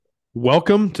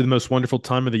Welcome to the most wonderful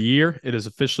time of the year. It is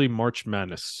officially March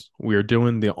Madness. We are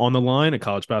doing the On the Line, a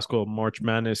college basketball March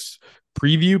Madness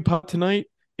preview pod tonight.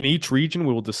 In each region,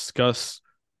 we will discuss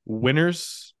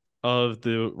winners of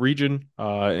the region,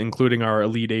 including our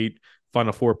Elite Eight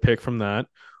Final Four pick from that.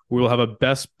 We will have a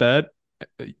best bet.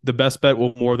 The best bet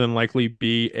will more than likely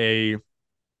be a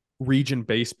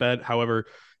region-based bet. However,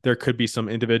 there could be some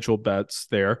individual bets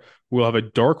there. We'll have a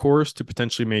dark horse to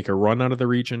potentially make a run out of the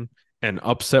region, an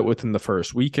upset within the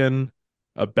first weekend,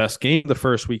 a best game the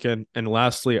first weekend, and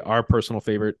lastly, our personal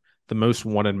favorite, the most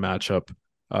wanted matchup,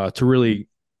 to really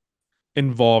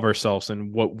involve ourselves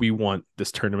in what we want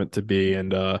this tournament to be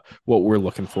and what we're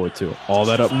looking forward to. All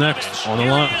that up next on the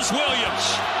line. Here is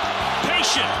Williams,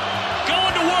 patient,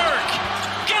 going to work,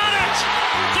 got it!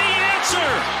 The answer,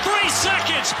 3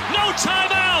 seconds, no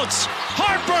timeouts.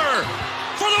 Harper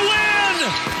for the win!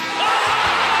 Oh!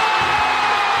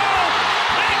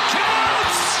 It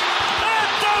counts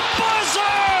at the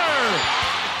buzzer!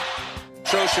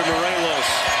 Trosha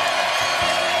Morelos.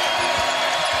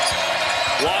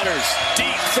 Waters,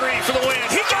 deep 3 for the win.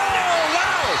 He got it!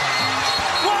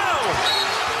 Wow!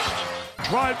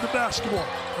 Drive the basketball.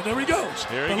 And there he goes.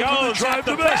 Here he Now look at goes. Drive At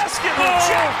the the basket, Oh!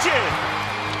 rejected.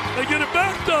 They get it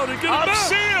back, though. They get it Up back.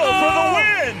 seal for the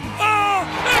win. Oh!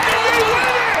 And they win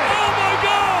it! Oh, my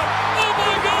God! Oh,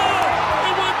 my God!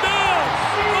 It went down!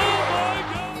 Oh, my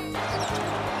God!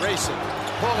 Grayson,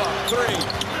 pull up, 3,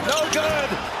 no good.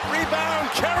 Rebound,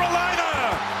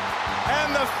 Carolina.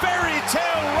 And the fairy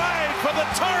tale ride for the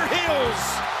Tar Heels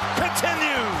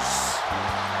continues.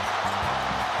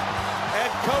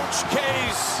 And Coach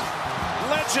K's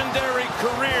legendary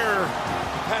career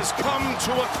has come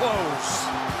to a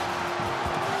close.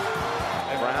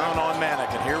 Brown on Manick,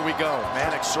 and here we go.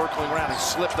 Manick circling around. He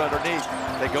slipped underneath.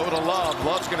 They go to Love.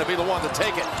 Love's going to be the one to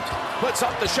take it. Puts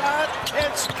up the shot.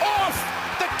 It's off.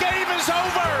 The game is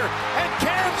over. And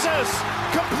Kansas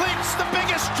completes the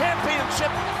biggest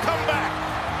championship comeback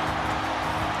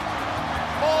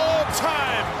all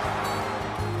time.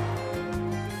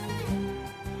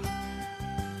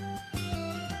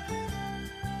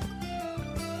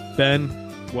 Ben,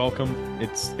 welcome.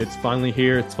 It's finally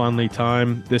here. It's finally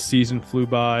time. This season flew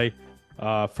by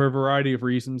for a variety of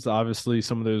reasons. Obviously,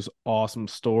 some of those awesome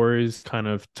stories kind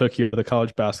of took you to the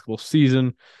college basketball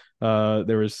season.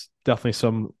 There was definitely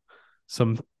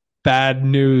some bad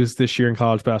news this year in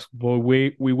college basketball.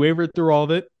 We wavered through all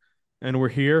of it, and we're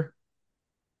here.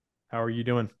 How are you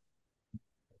doing?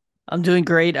 I'm doing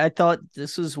great. I thought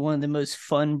this was one of the most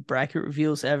fun bracket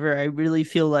reveals ever. I really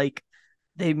feel like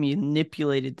they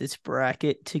manipulated this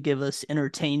bracket to give us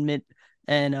entertainment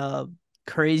and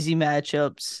crazy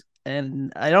matchups.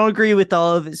 And I don't agree with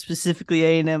all of it, specifically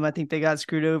A&M. I think they got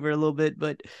screwed over a little bit,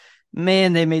 but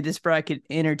man, they made this bracket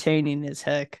entertaining as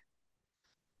heck.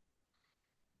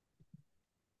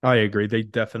 I agree. They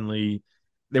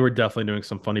were definitely doing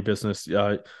some funny business.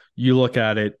 You look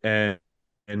at it and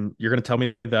you're going to tell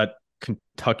me that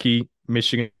Kentucky,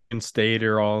 Michigan State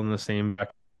are all in the same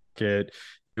bracket.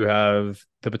 You have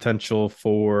the potential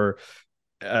for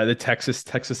the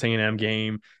Texas A&M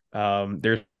game.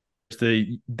 There's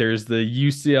the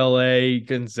UCLA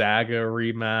Gonzaga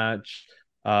rematch.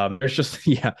 There's just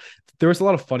there was a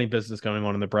lot of funny business going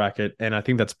on in the bracket, and I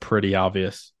think that's pretty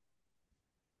obvious.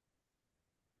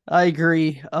 I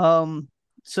agree.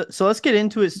 So let's get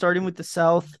into it, starting with the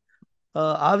South.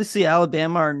 Obviously,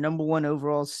 Alabama, our number 1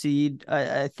 overall seed,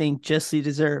 I think justly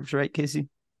deserves, right, Casey?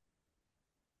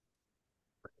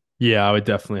 Yeah, I would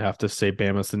definitely have to say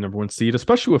Bama's the number 1 seed,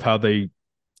 especially with how they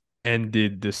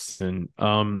ended this season.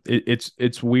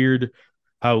 It's weird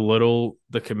how little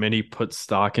the committee puts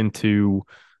stock into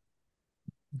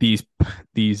these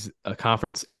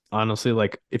conference. Honestly,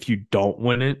 like if you don't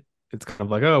win it, it's kind of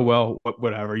like, oh well,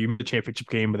 whatever. You made the championship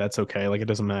game, but that's okay. Like it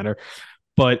doesn't matter.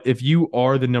 But if you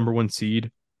are the number 1 seed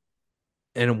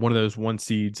and one of those 1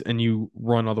 seeds and you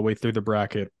run all the way through the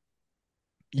bracket,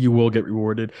 you will get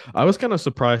rewarded. I was kind of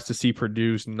surprised to see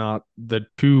Purdue's not the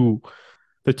two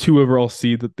overall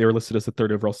seed, that they were listed as the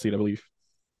 3rd overall seed, I believe.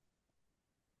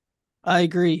 I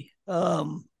agree. I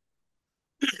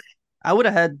would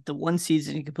have had the 1 seeds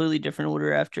in a completely different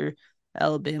order after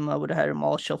Alabama. I would have had them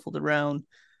all shuffled around.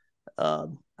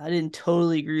 I didn't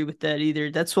totally agree with that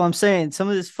either. That's what I'm saying. Some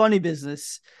of this funny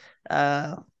business,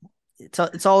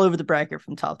 it's all over the bracket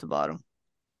from top to bottom.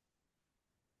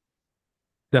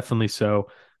 Definitely so.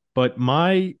 But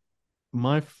my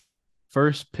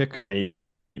first pick, I'm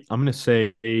going to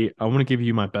say I want to give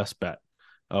you my best bet.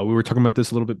 We were talking about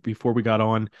this a little bit before we got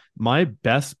on. My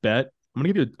best bet, I'm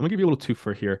going to give you a little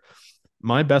twofer here.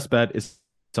 My best bet is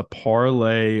a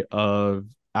parlay of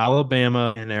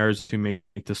Alabama and Arizona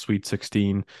make the Sweet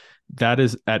 16. That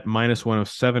is at minus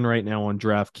 107 right now on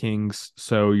DraftKings.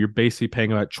 So you're basically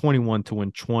paying about 21 to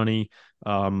win 20.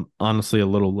 Honestly, a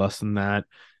little less than that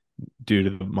due to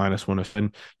the minus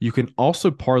 107. You can also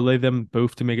parlay them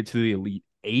both to make it to the Elite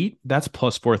Eight. That's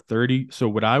plus 430. So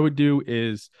what I would do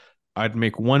is I'd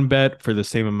make one bet for the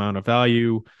same amount of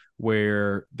value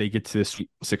where they get to this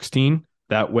 16.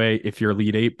 That way, if your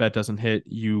Elite Eight bet doesn't hit,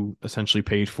 you essentially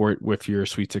paid for it with your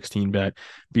Sweet 16 bet.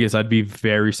 Because I'd be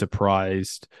very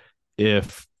surprised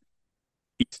if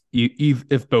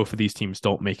if both of these teams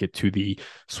don't make it to the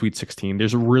Sweet 16.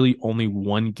 There's really only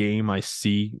one game I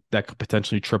see that could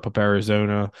potentially trip up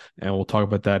Arizona, and we'll talk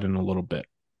about that in a little bit.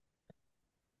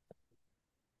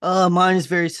 Mine is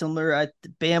very similar.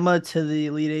 Bama to the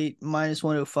Elite Eight minus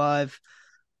 105.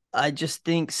 I just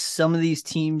think some of these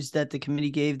teams that the committee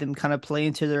gave them kind of play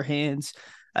into their hands.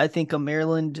 I think a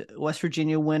Maryland, West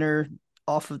Virginia winner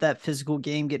off of that physical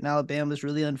game getting Alabama is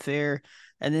really unfair.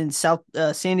 And then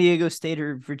San Diego State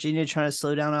or Virginia trying to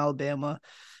slow down Alabama.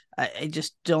 I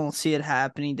just don't see it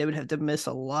happening. They would have to miss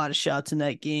a lot of shots in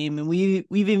that game. And we've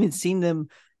even seen them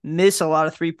miss a lot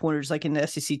of 3-pointers like in the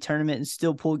SEC tournament and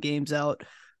still pull games out.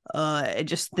 I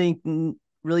just think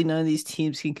really none of these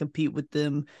teams can compete with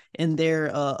them in their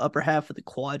upper half of the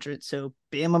quadrant. So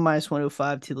Bama minus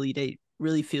 105 to the Elite Eight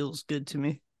really feels good to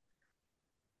me.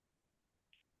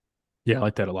 Yeah, I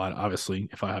like that a lot. Obviously,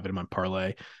 if I have it in my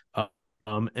parlay.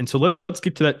 And so let's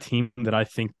get to that team that I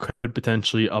think could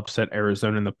potentially upset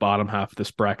Arizona in the bottom half of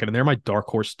this bracket. And they're my dark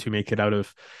horse to make it out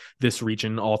of this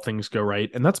region, all things go right.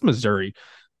 And that's Missouri.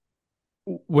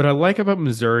 What I like about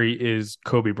Missouri is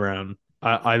Kobe Brown.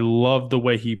 I love the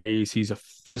way he plays. He's a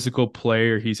physical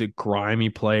player. He's a grimy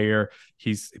player.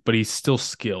 But he's still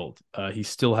skilled. He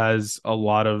still has a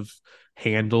lot of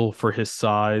handle for his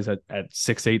size at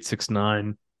 6'8",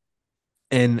 6'9".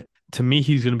 And to me,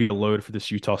 he's going to be a load for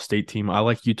this Utah State team. I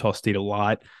like Utah State a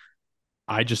lot.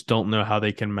 I just don't know how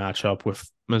they can match up with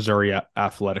Missouri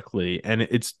athletically. And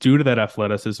it's due to that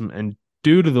athleticism and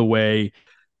due to the way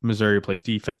Missouri plays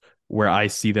defense, where I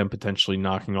see them potentially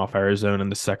knocking off Arizona in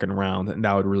the second round. And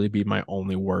that would really be my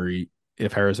only worry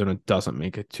if Arizona doesn't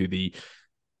make it to the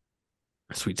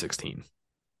Sweet 16.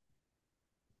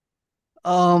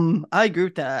 I agree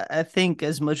with that. I think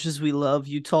as much as we love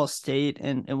Utah State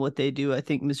and what they do, I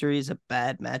think Missouri is a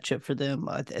bad matchup for them.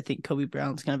 I think Kobe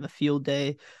Brown's kind of a field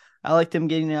day. I like them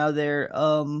getting out of there.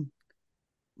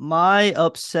 My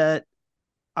upset,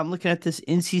 I'm looking at this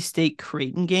NC State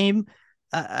Creighton game.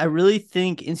 I really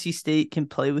think NC State can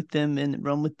play with them and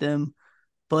run with them,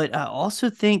 but I also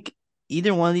think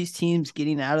either one of these teams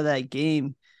getting out of that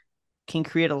game can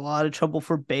create a lot of trouble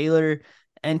for Baylor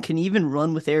and can even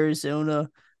run with Arizona.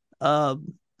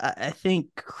 I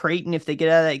think Creighton, if they get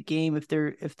out of that game, if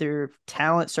their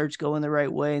talent starts going the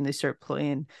right way and they start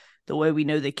playing the way we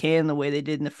know they can, the way they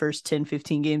did in the first 10,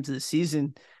 15 games of the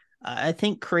season, I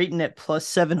think Creighton at plus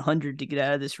 700 to get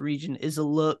out of this region is a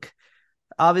look.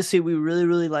 Obviously, we really,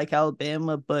 really like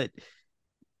Alabama, but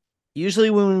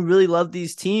usually when we really love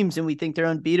these teams and we think they're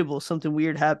unbeatable, something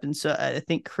weird happens. So I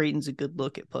think Creighton's a good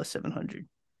look at plus 700.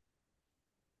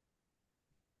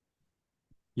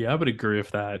 Yeah, I would agree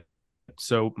with that.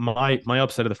 So my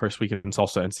upset of the first weekend is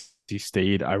also NC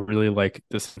State. I really like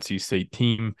this NC State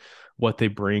team, what they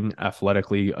bring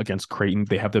athletically against Creighton.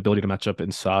 They have the ability to match up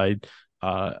inside.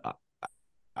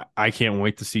 I can't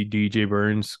wait to see DJ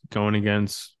Burns going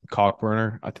against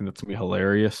Cockburner. I think that's gonna be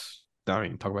hilarious. I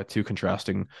mean, talk about two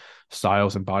contrasting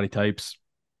styles and body types.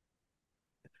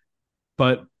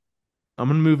 But I'm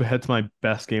gonna move ahead to my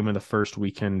best game of the first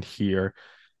weekend here.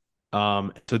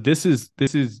 So this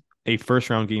is a first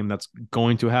round game that's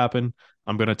going to happen.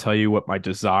 I'm going to tell you what my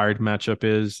desired matchup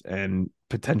is and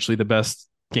potentially the best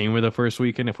game of the first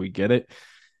weekend if we get it.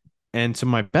 And so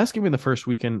my best game in the first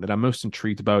weekend that I'm most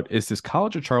intrigued about is this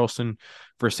College of Charleston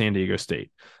for San Diego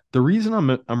State. The reason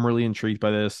I'm really intrigued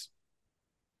by this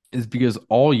is because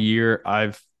all year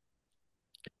I've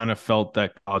kind of felt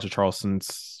that College of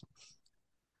Charleston's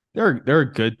they're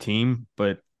a good team,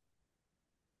 but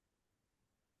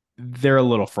they're a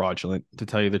little fraudulent to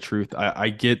tell you the truth. I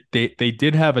get they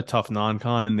did have a tough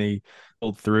non-con and they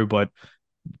pulled through, but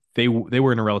they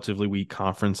were in a relatively weak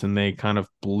conference and they kind of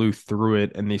blew through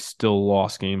it and they still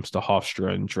lost games to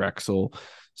Hofstra and Drexel.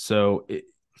 So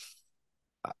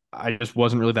I just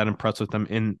wasn't really that impressed with them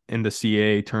in the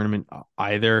CAA tournament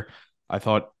either. I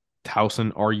thought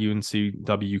Towson, RU, and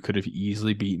CW could have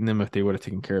easily beaten them if they would have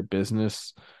taken care of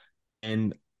business.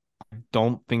 And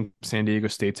don't think San Diego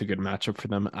State's a good matchup for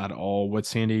them at all. What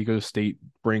San Diego State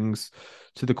brings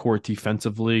to the court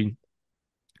defensively,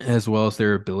 as well as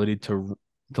their ability to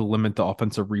to limit the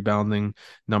offensive rebounding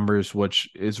numbers, which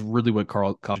is really what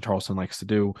College Charleston likes to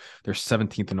do. They're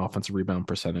 17th in offensive rebound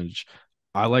percentage.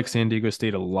 I like San Diego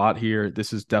State a lot here.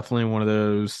 This is definitely one of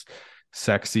those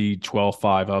sexy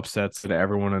 12-5 upsets that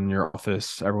everyone in your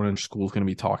office, everyone in your school is going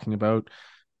to be talking about.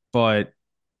 But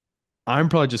I'm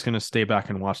probably just going to stay back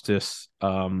and watch this,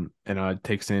 and I'd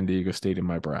take San Diego State in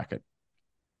my bracket.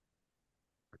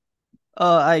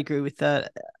 I agree with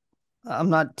that. I'm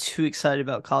not too excited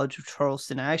about College of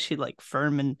Charleston. I actually like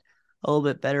Furman a little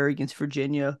bit better against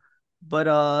Virginia, but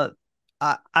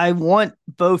I want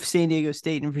both San Diego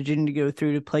State and Virginia to go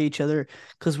through to play each other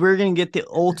because we're gonna get the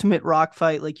ultimate rock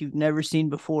fight like you've never seen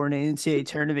before in an NCAA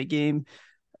tournament game.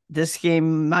 This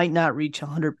game might not reach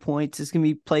 100 points. It's gonna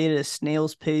be played at a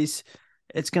snail's pace.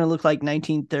 It's gonna look like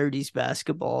 1930s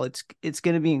basketball. It's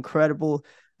gonna be incredible.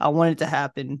 I want it to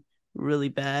happen really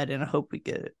bad, and I hope we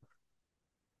get it.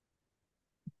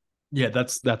 Yeah,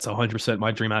 that's 100%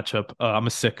 my dream matchup. I'm a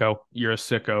sicko. You're a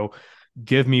sicko.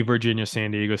 Give me Virginia,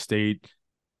 San Diego State.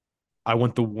 I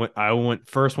want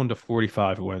first one to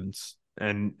 45 wins,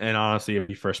 and honestly, it'd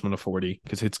be first one to 40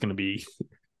 because it's gonna be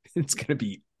it's gonna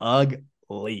be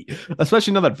ugly,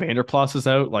 especially now that Vanderplas is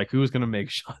out. Like, who's gonna make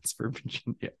shots for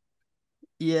Virginia?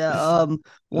 Yeah.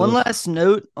 One Ugh. last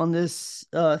note on this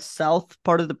south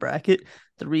part of the bracket.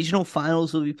 The regional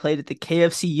finals will be played at the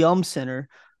KFC Yum Center.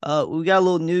 We got a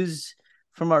little news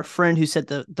from our friend who said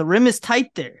the rim is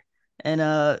tight there. And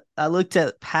I looked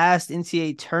at past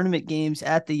NCAA tournament games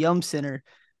at the Yum Center.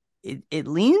 It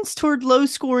leans toward low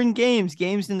scoring games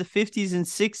in the 50s and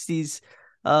 60s.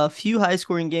 A few high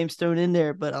scoring games thrown in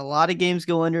there, but a lot of games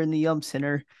go under in the Yum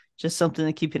Center. Just something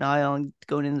to keep an eye on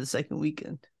going into the second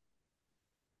weekend.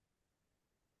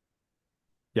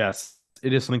 Yes,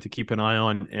 it is something to keep an eye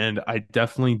on, and I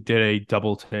definitely did a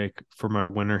double take for my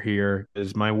winner here.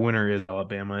 Is my winner is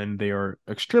Alabama, and they are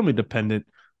extremely dependent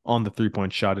on the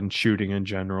 3-point shot and shooting in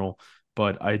general.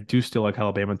 But I do still like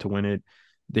Alabama to win it.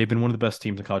 They've been one of the best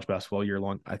teams in college basketball year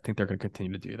long. I think they're going to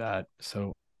continue to do that.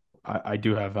 So I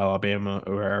do have Alabama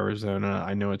over Arizona.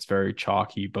 I know it's very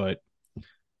chalky, but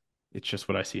it's just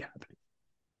what I see happening.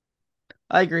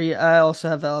 I agree. I also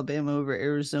have Alabama over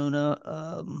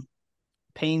Arizona.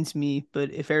 Pains me, but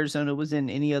if Arizona was in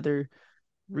any other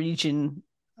region,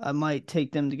 I might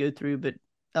take them to go through, but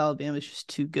Alabama's just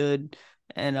too good.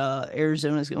 And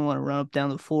Arizona's going to want to run up down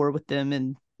the floor with them,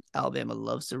 and Alabama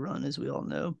loves to run, as we all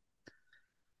know.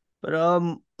 But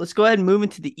let's go ahead and move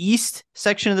into the East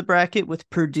section of the bracket with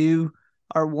Purdue,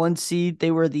 our 1 seed.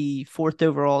 They were the 4th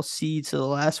overall seed, so the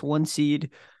last 1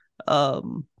 seed,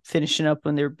 finishing up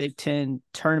on their Big Ten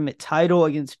tournament title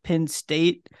against Penn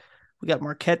State. We got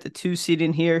Marquette, the 2 seed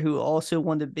in here, who also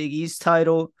won the Big East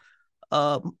title.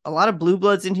 A lot of blue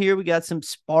bloods in here. We got some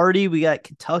Sparty. We got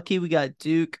Kentucky. We got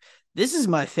Duke. This is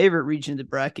my favorite region of the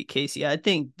bracket, Casey. I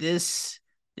think this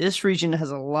region has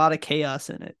a lot of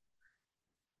chaos in it.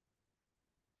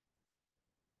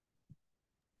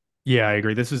 Yeah, I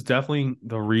agree. This is definitely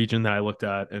the region that I looked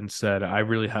at and said, I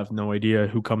really have no idea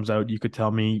who comes out. You could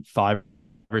tell me 5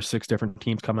 or 6 different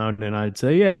teams come out, and I'd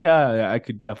say, yeah, I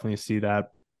could definitely see that.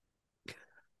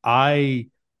 I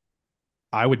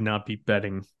I would not be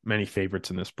betting many favorites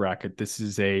in this bracket. This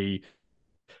is a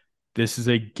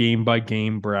game by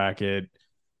game bracket.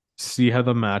 See how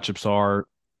the matchups are.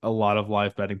 A lot of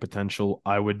live betting potential.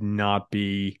 I would not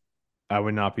be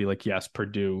like, yes,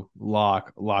 Purdue,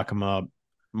 lock them up.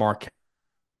 Mark.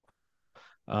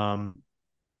 Um,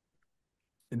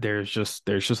 there's just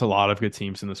a lot of good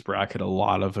teams in this bracket, a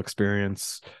lot of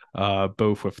experience,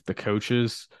 both with the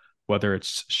coaches, whether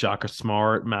it's Shaka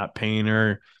Smart, Matt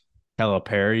Painter,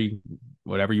 Calipari,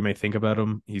 whatever you may think about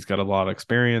him. He's got a lot of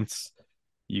experience.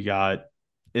 You got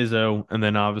Izzo, and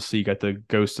then obviously you got the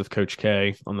ghost of Coach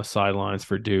K on the sidelines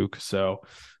for Duke. So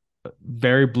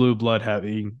very blue blood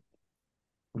heavy.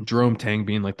 Jerome Tang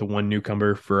being like the one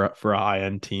newcomer for a high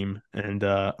end team, and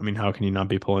I mean, how can you not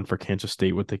be pulling for Kansas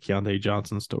State with the Keontae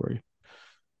Johnson story?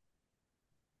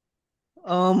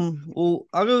 Well,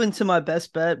 I'll go into my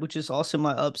best bet, which is also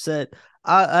my upset.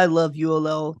 I love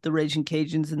ULL, the Raging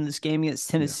Cajuns, in this game against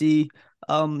Yeah. Tennessee.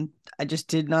 I just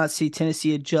did not see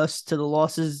Tennessee adjust to the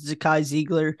losses of Zakai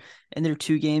Ziegler in their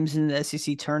 2 games in the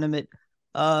SEC tournament.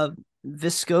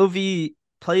 Vescovi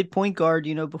played point guard,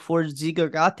 before Ziegler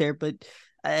got there, but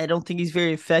I don't think he's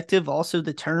very effective. Also,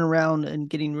 the turnaround and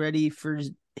getting ready for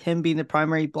him being the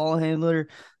primary ball handler,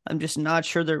 I'm just not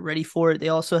sure they're ready for it. They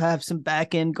also have some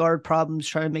back end guard problems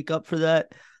trying to make up for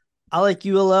that. I like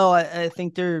ULL. I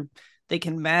think they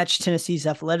can match Tennessee's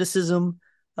athleticism.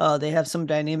 They have some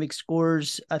dynamic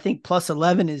scores. I think plus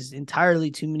 11 is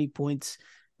entirely too many points.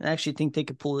 I actually think they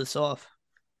could pull this off.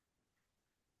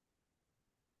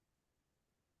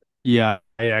 Yeah,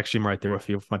 I actually am right there with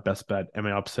you with my best bet. And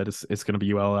my upset is going to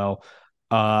be ULL.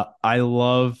 I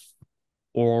love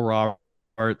Oral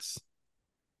Roberts.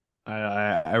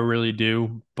 I really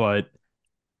do, but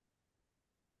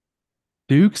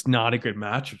Duke's not a good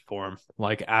matchup for him,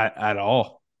 like at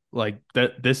all. Like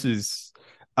that, this is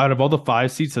out of all the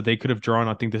 5 seeds that they could have drawn.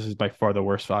 I think this is by far the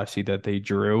worst 5 seed that they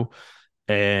drew,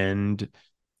 and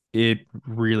it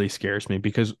really scares me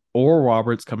because Oral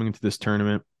Roberts coming into this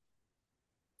tournament,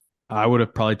 I would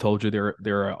have probably told you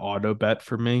they're an auto bet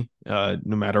for me. No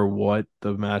matter what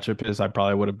the matchup is, I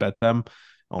probably would have bet them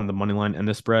on the money line and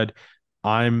the spread.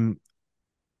 I'm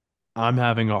I'm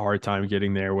having a hard time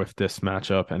getting there with this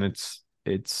matchup, and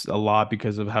it's a lot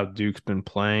because of how Duke's been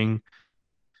playing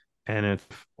and if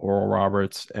Oral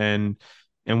Roberts and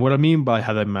what I mean by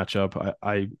how that match up,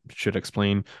 I should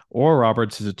explain. Oral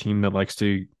Roberts is a team that likes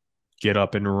to get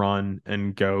up and run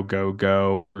and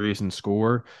go, and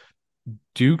score.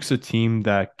 Duke's a team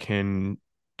that can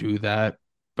do that,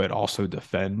 but also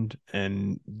defend,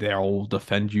 and they'll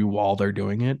defend you while they're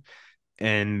doing it.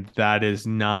 And that is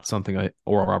not something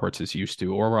Oral Roberts is used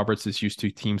to. Oral Roberts is used to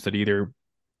teams that either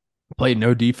play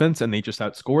no defense and they just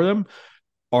outscore them,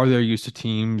 or they're used to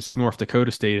teams, North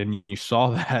Dakota State, and you saw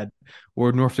that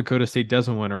where North Dakota State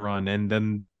doesn't want to run, and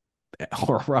then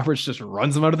Oral Roberts just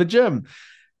runs them out of the gym.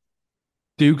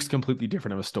 Duke's completely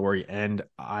different of a story, and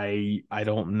I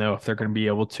don't know if they're going to be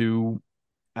able to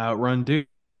outrun Duke.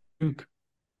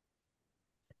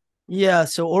 Yeah,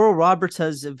 so Oral Roberts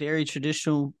has a very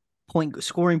traditional point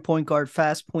guard,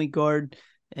 fast point guard,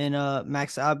 and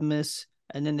Max Abmas.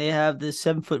 And then they have this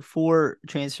 7'4"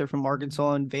 transfer from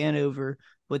Arkansas and Vanover.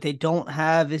 What they don't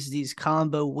have is these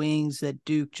combo wings that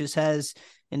Duke just has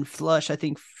in flush. I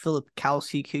think Philip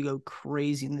Kowski could go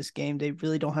crazy in this game. They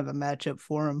really don't have a matchup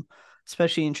for him,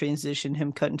 especially in transition,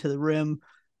 him cutting to the rim.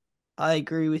 I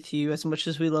agree with you. As much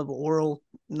as we love Oral,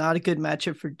 not a good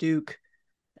matchup for Duke.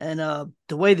 And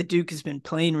the way the Duke has been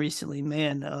playing recently,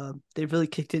 man, they've really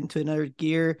kicked into another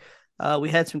gear. We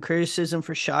had some criticism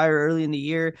for Shire early in the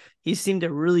year. He seemed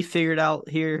to really figure it out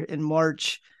here in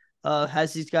March.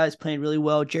 Has these guys playing really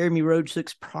well. Jeremy Rhodes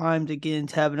looks primed again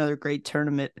to have another great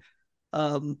tournament.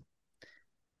 Um,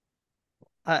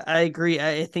 I agree.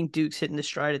 I think Duke's hitting the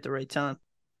stride at the right time.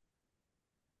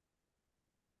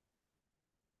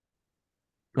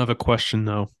 I have a question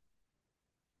though.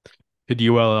 Could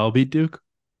ULL beat Duke?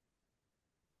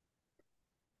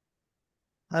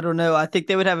 I don't know. I think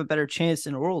they would have a better chance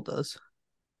than Oral does.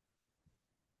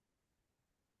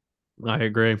 I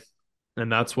agree.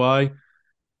 And that's why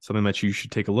something that you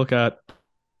should take a look at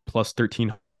plus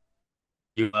 13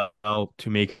 ULL to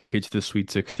make it to the Sweet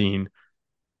 16.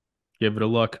 Give it a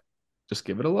look. Just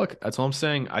give it a look. That's all I'm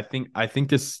saying. I think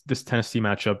this Tennessee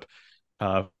matchup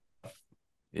uh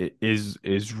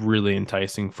is really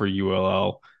enticing for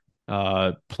ULL.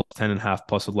 Plus 10 and a half,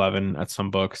 plus 11 at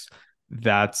some books.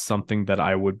 That's something that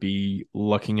I would be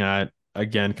looking at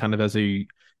again, kind of as a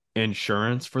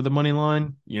insurance for the money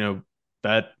line.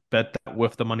 Bet that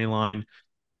with the money line.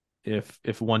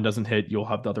 If one doesn't hit, you'll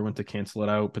have the other one to cancel it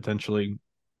out potentially.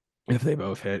 If they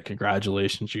both hit,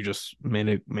 congratulations, you just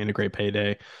made a great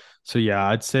payday. So yeah,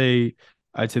 I'd say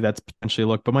that's potentially a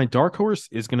look. But my dark horse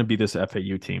is going to be this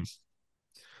FAU team.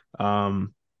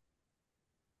 Um,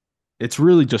 it's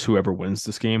really just whoever wins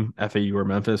this game, FAU or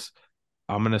Memphis.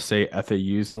 I'm gonna say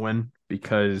FAU's win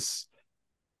because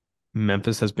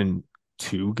Memphis has been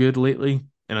too good lately,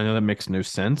 and I know that makes no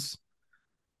sense,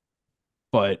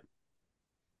 but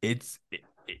it's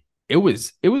it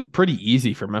was pretty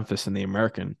easy for Memphis in the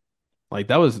American. Like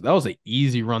that was an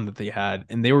easy run that they had,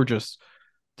 and they were just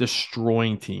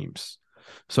destroying teams.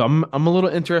 So I'm a little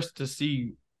interested to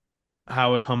see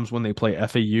how it comes when they play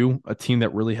FAU, a team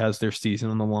that really has their season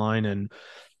on the line. And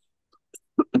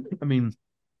I mean,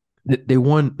 they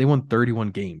won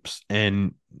 31 games,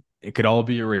 and it could all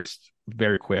be erased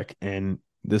very quick. And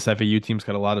this FAU team's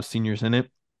got a lot of seniors in it,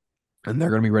 and they're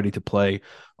going to be ready to play.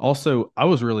 Also, I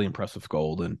was really impressed with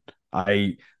Golden.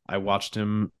 I watched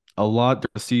him a lot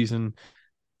during the season.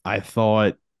 I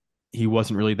thought he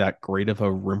wasn't really that great of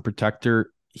a rim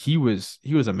protector. He was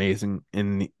amazing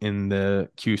in the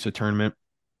CUSA tournament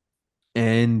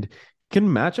and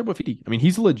can match up with Edie. I mean,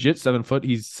 he's a legit 7 foot.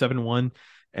 He's 7'1",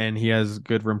 and he has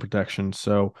good rim protection.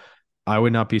 So I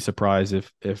would not be surprised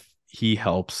if he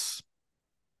helps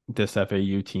this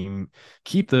FAU team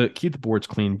keep the boards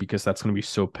clean because that's going to be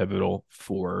so pivotal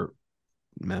for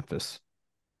Memphis.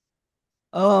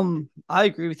 I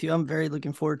agree with you. I'm very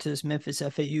looking forward to this Memphis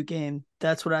FAU game.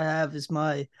 That's what I have as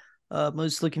my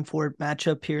most looking forward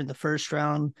matchup here in the first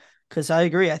round. Because I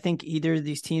agree. I think either of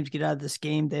these teams get out of this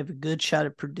game, they have a good shot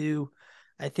at Purdue.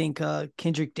 I think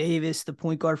Kendrick Davis, the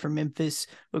point guard for Memphis,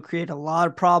 would create a lot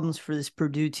of problems for this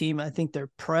Purdue team. I think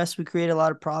their press would create a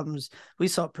lot of problems. We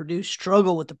saw Purdue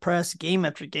struggle with the press game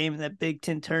after game in that Big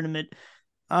Ten tournament.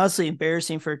 Honestly,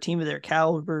 embarrassing for a team of their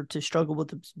caliber to struggle with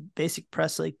the basic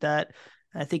press like that.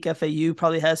 I think FAU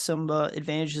probably has some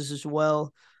advantages as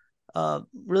well.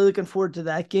 Really looking forward to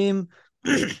that game.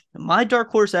 My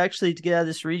dark horse actually to get out of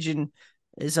this region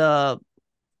is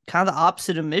kind of the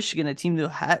opposite of Michigan, a team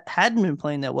that hadn't been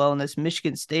playing that well, and that's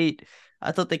Michigan State.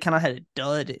 I thought they kind of had a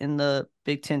dud in the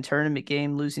Big Ten tournament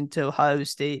game, losing to Ohio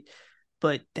State,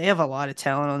 but they have a lot of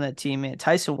talent on that team, man.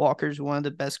 Tyson Walker is one of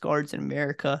the best guards in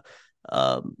America.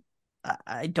 Um,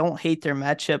 I don't hate their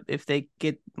matchup if they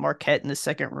get Marquette in the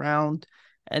second round.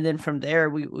 And then from there,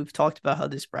 we've talked about how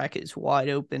this bracket is wide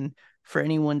open for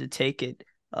anyone to take it.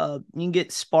 You can get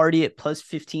Sparty at plus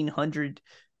 1,500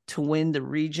 to win the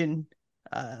region.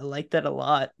 I like that a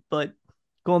lot. But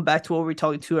going back to what we were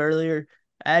talking to earlier,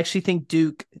 I actually think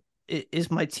Duke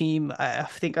is my team. I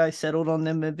think I settled on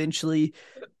them eventually.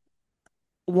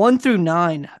 1 through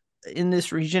 9 in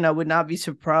this region, I would not be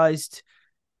surprised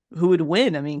who would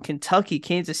win. I mean, Kentucky,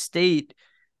 Kansas State,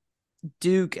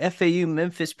 Duke, FAU,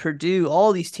 Memphis, Purdue,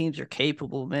 all these teams are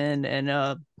capable, man. And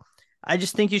I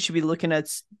just think you should be looking at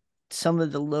some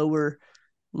of the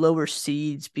lower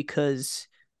seeds because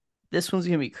this one's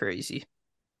going to be crazy.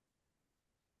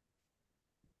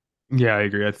 Yeah, I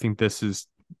agree. I think this is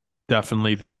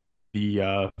definitely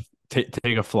the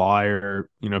take a flyer,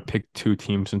 pick two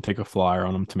teams and take a flyer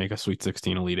on them to make a Sweet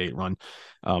 16 Elite Eight run.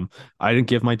 I didn't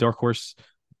give my dark horse,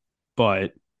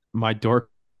 but my dark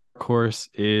horse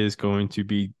is going to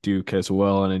be Duke as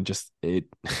well. And it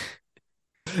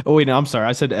oh wait, no, I'm sorry.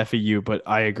 I said FAU, but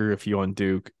I agree with you on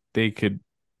Duke. They could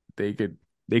make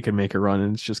a run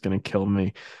and it's just gonna kill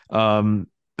me.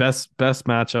 Best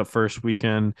matchup first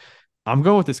weekend. I'm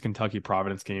going with this Kentucky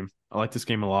Providence game. I like this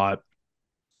game a lot.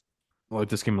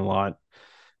 It's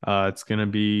gonna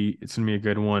be a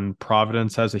good one.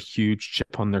 Providence has a huge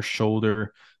chip on their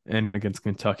shoulder, and against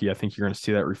Kentucky, I think you're gonna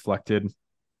see that reflected.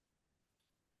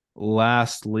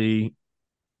 Lastly,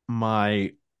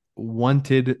 my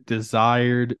wanted,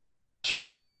 desired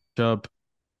matchup.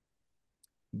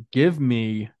 Give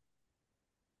me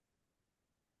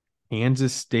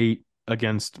Kansas State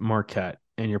against Marquette.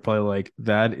 And you're probably like,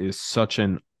 that is such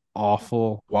an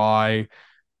awful. Why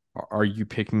are you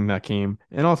picking that game?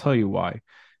 And I'll tell you why.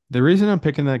 The reason I'm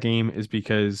picking that game is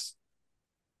because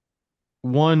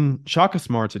one, Shaka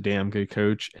Smart's a damn good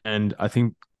coach, and I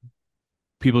think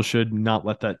people should not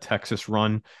let that Texas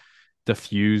run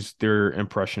diffuse their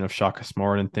impression of Shaka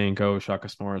Smart and think, oh, Shaka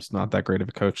Smart's not that great of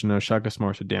a coach. No, Shaka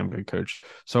Smart's a damn good coach.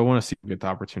 So I want to see him get the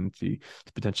opportunity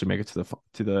to potentially make it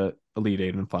to the Elite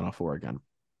Eight and Final Four again.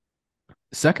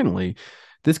 Secondly,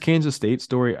 this Kansas State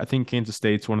story, I think Kansas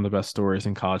State's one of the best stories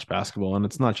in college basketball. And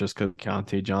it's not just because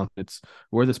Keontae Johnson, it's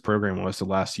where this program was the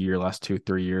last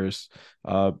 2-3 years.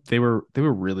 They were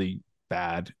really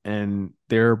bad, and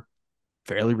they're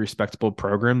fairly respectable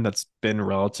program that's been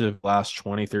relative last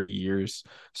 20-30 years.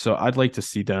 So I'd like to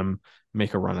see them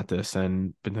make a run at this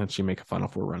and potentially make a Final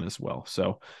Four run as well.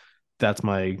 So that's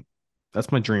my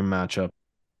dream matchup,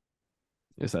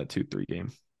 is that 2-3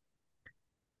 game.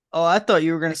 Oh, I thought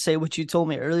you were going to say what you told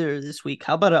me earlier this week.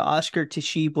 How about an Oscar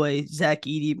Tshiebwe, Zach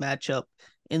Edey matchup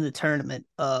in the tournament?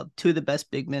 Two of the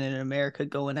best big men in America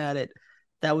going at it.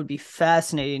 That would be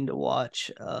fascinating to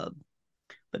watch.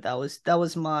 But that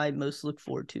was my most look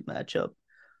forward to matchup.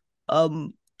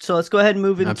 So let's go ahead and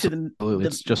move into the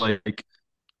it's just like,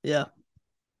 yeah.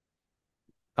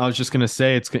 I was just gonna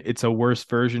say it's a worse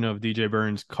version of DJ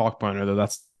Burns' Cockburner, though.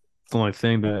 That's the only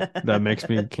thing that makes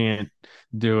me can't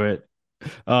do it.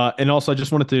 And also I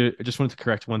just wanted to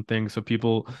correct one thing so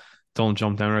people don't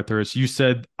jump down right there. You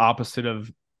said opposite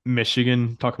of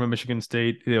Michigan, talking about Michigan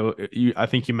State. I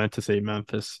think you meant to say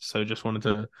Memphis. So just wanted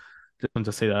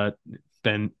to say that.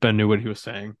 Ben knew what he was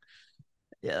saying.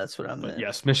 Yeah, that's what I meant.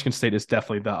 Yes, Michigan State is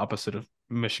definitely the opposite of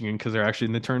Michigan because they're actually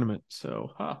in the tournament.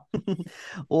 So,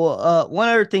 Well, one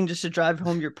other thing just to drive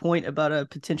home your point about a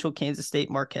potential Kansas State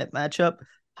Marquette matchup.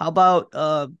 How about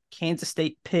Kansas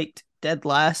State picked dead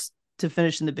last to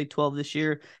finish in the Big 12 this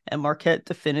year, and Marquette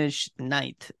to finish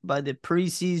 9th by the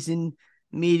preseason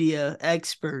media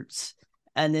experts,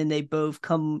 and then they both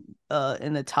come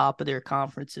in the top of their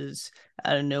conferences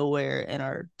out of nowhere and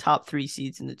are top 3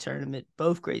 seeds in the tournament.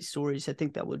 Both great stories. I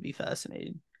think that would be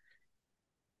fascinating.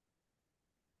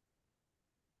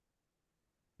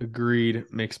 Agreed.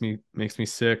 Makes me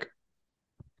sick.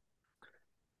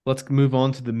 Let's move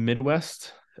on to the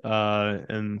Midwest.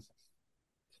 And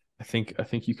I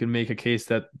think you can make a case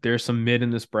that there's some mid in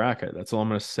this bracket. That's all I'm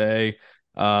going to say.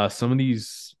 Some of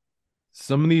these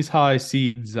high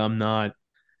seeds I'm not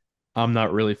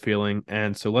really feeling.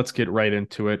 And so let's get right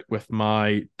into it with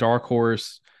my dark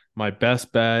horse, my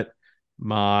best bet,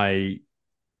 my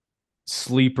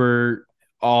sleeper,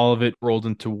 all of it rolled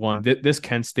into one. This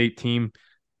Kent State team,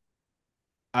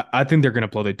 I think they're going to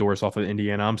blow the doors off of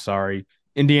Indiana. I'm sorry.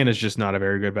 Indiana's just not a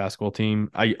very good basketball team.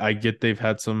 I get they've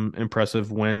had some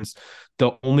impressive wins.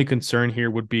 The only concern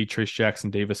here would be Trace Jackson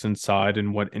Davis inside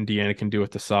and what Indiana can do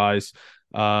with the size.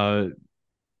 Uh,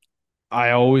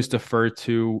 I always defer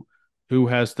to who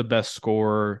has the best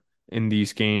score in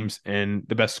these games, and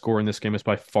the best score in this game is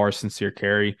by far Sincere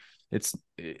Carey. It's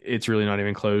really not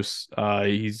even close.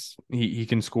 He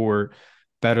can score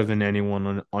better than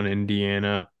anyone on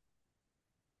Indiana.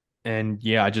 And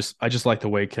yeah, I just like the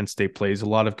way Kent State plays. A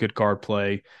lot of good guard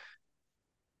play.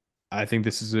 I think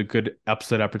this is a good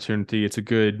upset opportunity. It's a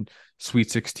good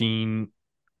Sweet 16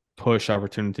 push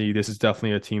opportunity. This is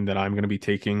definitely a team that I'm going to be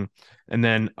taking. And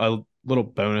then a little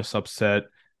bonus upset.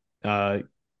 Uh,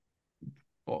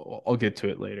 I'll get to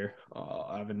it later.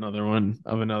 I have another one. I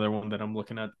have another one that I'm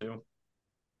looking at too.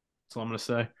 That's all I'm going to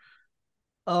say.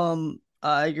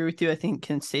 I agree with you. I think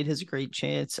Kent State has a great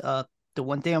chance. The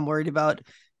one thing I'm worried about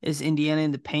is Indiana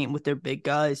in the paint with their big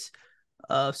guys.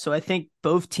 So I think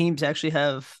both teams actually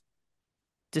have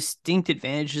distinct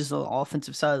advantages on the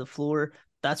offensive side of the floor.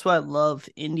 That's why I love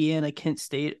Indiana Kent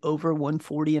State over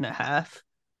 140.5.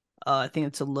 I think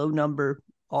it's a low number.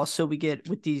 Also, we get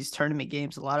with these tournament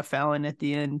games a lot of fouling at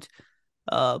the end.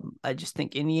 I just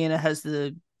think Indiana has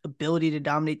the ability to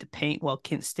dominate the paint, while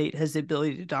Kent State has the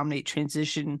ability to dominate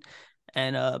transition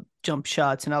and jump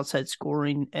shots and outside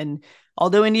scoring. And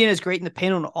although Indiana is great in the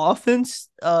paint on offense,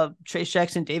 Trace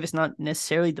Jackson Davis not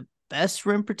necessarily the best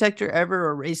rim protector ever,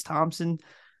 or Race Thompson.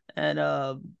 And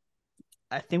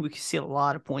I think we can see a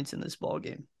lot of points in this ball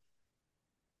game.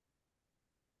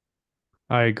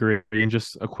 I agree. And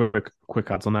just a quick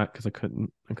odds on that because I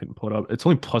couldn't pull it up. It's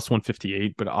only plus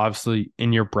 158, but obviously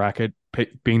in your bracket,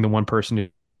 being the one person who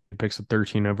picks a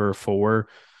 13 over a 4,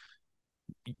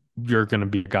 you're going to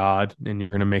be God and you're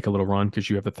going to make a little run because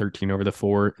you have a 13 over the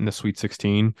 4 in the Sweet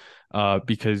 16.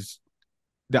 Because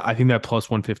I think that plus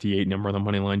 158 number on the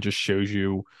money line just shows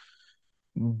you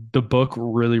the book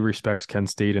really respects Kent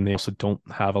State, and they also don't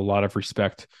have a lot of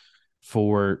respect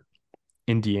for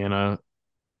Indiana.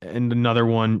 And another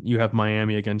one, you have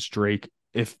Miami against Drake.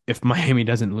 If Miami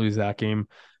doesn't lose that game,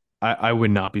 I would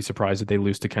not be surprised if they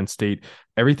lose to Kent State.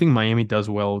 Everything Miami does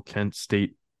well, Kent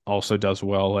State also does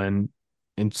well, and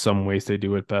in some ways they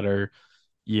do it better.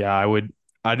 Yeah,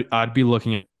 I'd be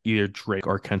looking at either Drake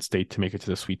or Kent State to make it to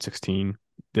the Sweet 16.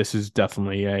 This is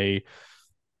definitely a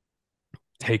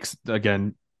takes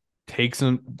them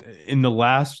in the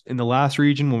last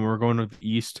region when we were going to the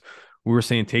East. We were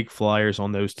saying take flyers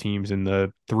on those teams in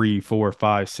the 3, 4,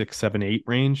 5, 6, 7, 8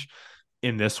 range.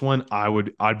 In this one,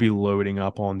 I'd be loading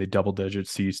up on the double digit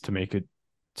seeds to make it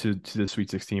to the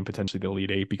Sweet 16, potentially the Elite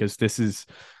Eight, because there's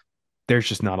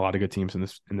just not a lot of good teams in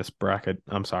this bracket.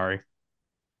 I'm sorry.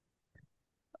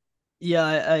 Yeah,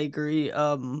 I agree.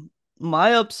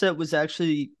 My upset was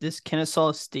actually this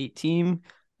Kennesaw State team,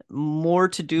 more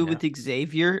to do Yeah. with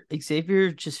Xavier.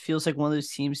 Xavier just feels like one of those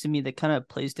teams to me that kind of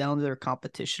plays down to their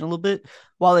competition a little bit,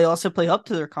 while they also play up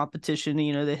to their competition.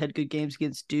 You know, they had good games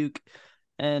against Duke,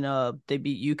 and they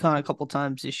beat UConn a couple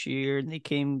times this year, and they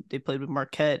played with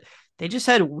Marquette. They just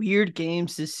had weird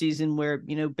games this season where,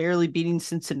 barely beating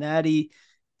Cincinnati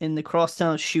in the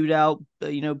crosstown shootout,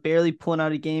 barely pulling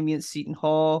out a game against Seton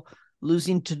Hall,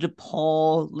 losing to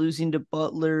DePaul, losing to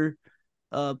Butler,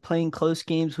 playing close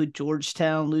games with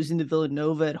Georgetown, losing to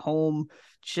Villanova at home.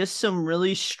 Just some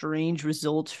really strange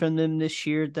results from them this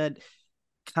year that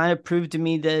kind of proved to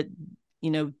me that,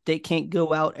 they can't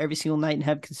go out every single night and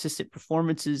have consistent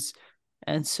performances.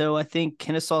 And so I think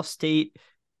Kennesaw State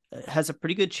has a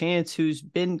pretty good chance, who's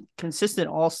been consistent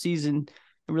all season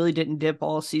and really didn't dip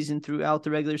all season throughout the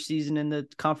regular season and the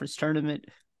conference tournament.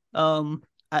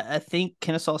 I think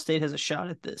Kennesaw State has a shot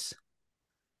at this.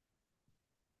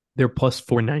 They're plus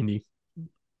 490.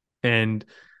 And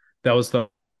that was the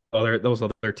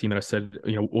other team that I said,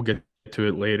 we'll get to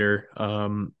it later.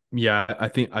 Yeah, I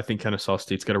think Kennesaw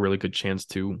State's got a really good chance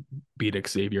to beat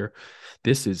Xavier.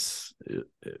 This is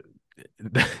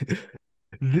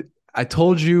I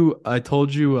told you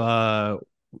the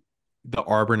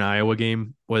Auburn Iowa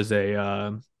game was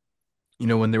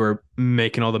when they were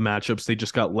making all the matchups, they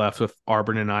just got left with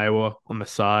Auburn and Iowa on the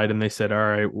side, and they said, all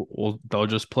right, they'll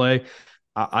just play.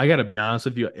 I gotta be honest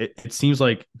with you. It seems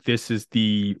like this is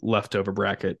the leftover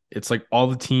bracket. It's like all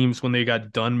the teams when they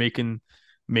got done making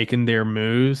their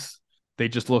moves, they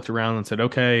just looked around and said,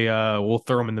 okay, we'll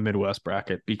throw them in the Midwest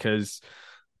bracket because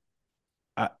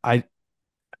I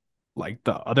like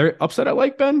the other upset I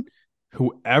like, Ben.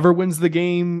 Whoever wins the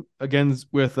game against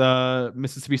with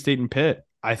Mississippi State and Pitt,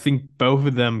 I think both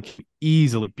of them can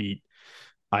easily beat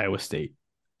Iowa State.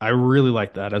 I really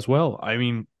like that as well. I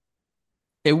mean,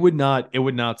 it would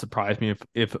not surprise me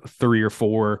if 3 or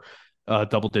 4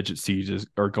 double digit seeds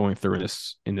are going through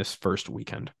in this first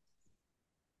weekend.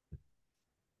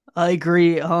 I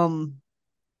agree.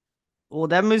 Well,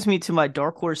 that moves me to my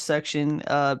dark horse section.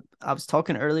 I was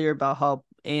talking earlier about how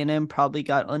A&M probably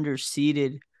got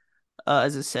underseeded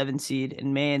as a 7 seed,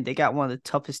 and man, they got one of the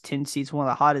toughest 10 seeds, one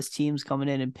of the hottest teams coming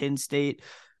in Penn State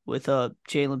with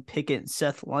Jalen Pickett and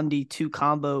Seth Lundy, 2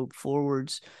 combo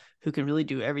forwards who can really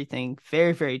do everything.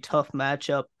 Very, very tough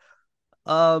matchup.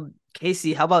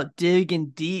 Casey, how about digging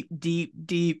deep, deep,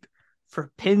 deep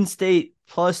for Penn State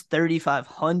plus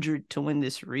 3,500 to win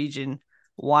this region?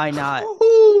 Why not?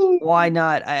 Why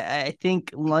not? I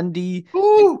think Lundy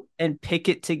and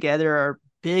Pickett together are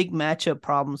big matchup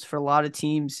problems for a lot of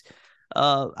teams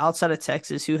outside of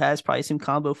Texas, who has probably some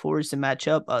combo forwards to match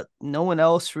up. No one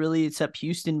else really, except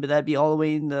Houston, but that'd be all the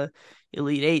way in the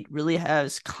Elite Eight, really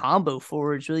has combo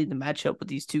forwards really to match up with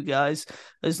these two guys.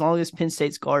 As long as Penn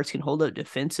State's guards can hold up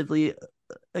defensively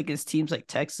against teams like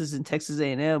Texas and Texas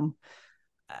A&M,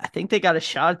 I think they got a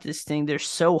shot at this thing. They're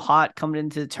so hot coming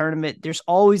into the tournament. There's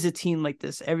always a team like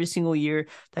this every single year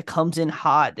that comes in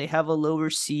hot. They have a lower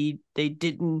seed. They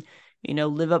didn't,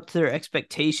 live up to their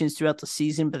expectations throughout the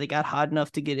season, but they got hot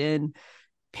enough to get in.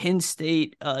 Penn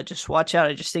State, just watch out.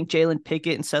 I just think Jalen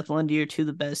Pickett and Seth Lundy are 2 of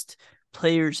the best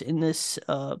players in this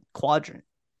quadrant.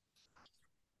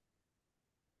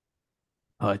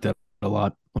 I like that a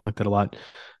lot. I like that a lot.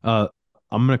 I'm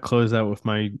gonna close out with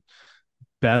my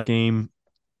bad game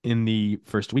in the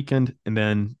first weekend, and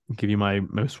then give you my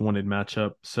most wanted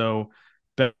matchup. So,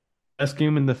 best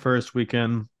game in the first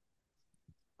weekend.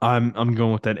 I'm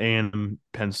going with that A&M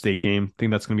Penn State game. I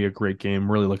think that's going to be a great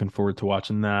game. Really looking forward to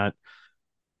watching that.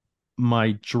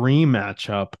 My dream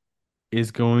matchup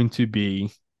is going to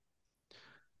be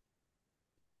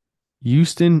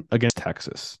Houston against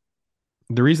Texas.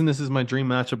 The reason this is my dream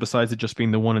matchup, besides it just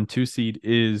being the 1 and 2 seed,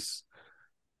 is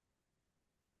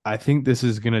I think this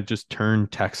is going to just turn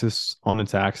Texas on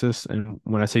its axis. And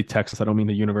when I say Texas, I don't mean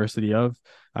the University of,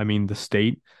 I mean the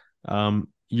state.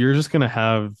 You're just going to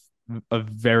have a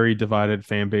very divided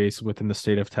fan base within the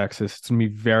state of Texas. It's going to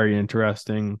be very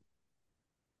interesting.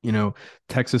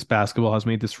 Texas basketball has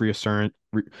made this resurgence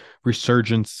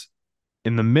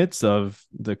in the midst of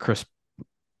the Chris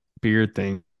Beard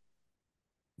thing.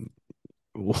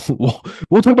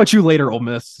 We'll talk about you later, Ole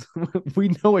Miss. We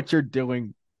know what you're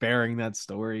doing, bearing that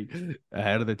story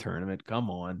ahead of the tournament. Come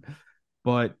on.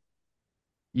 But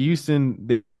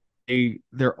Houston,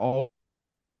 they're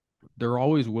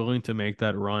always willing to make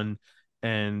that run,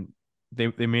 and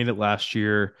they made it last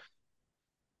year.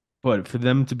 But for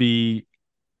them to be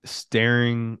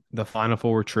staring the Final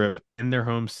Four trip in their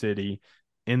home city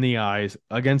in the eyes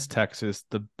against Texas,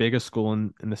 the biggest school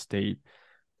in the state,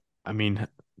 I mean,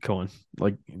 come on,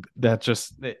 like that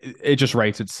it just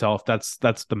writes itself. That's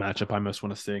the matchup I most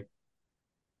want to see.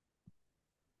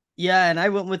 Yeah, and I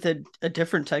went with a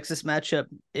different Texas matchup.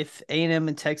 If A&M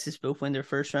and Texas both win their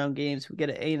first round games, we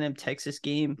get an A&M Texas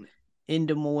game in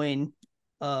Des Moines.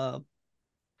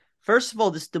 First of all,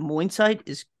 this Des Moines site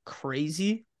is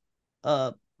crazy.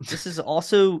 This is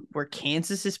also where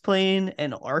Kansas is playing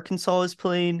and Arkansas is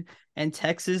playing and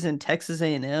Texas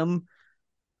A&M.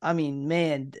 I mean,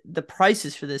 man, the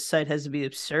prices for this site has to be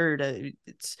absurd.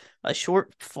 It's a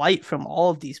short flight from all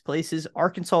of these places.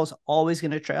 Arkansas is always going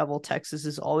to travel. Texas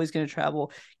is always going to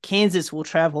travel. Kansas will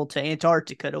travel to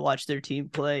Antarctica to watch their team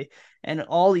play, and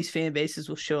all these fan bases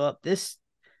will show up. This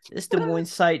Des Moines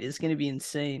site is going to be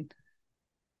insane.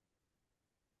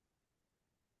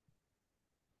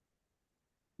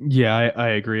 Yeah, I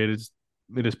agree. It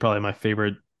is probably my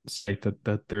favorite state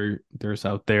that there's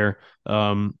out there.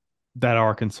 That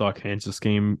Arkansas Kansas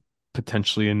game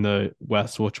potentially in the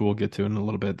West, which we'll get to in a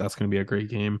little bit. That's going to be a great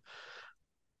game.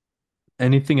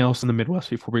 Anything else in the Midwest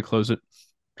before we close it?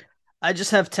 I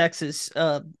just have Texas.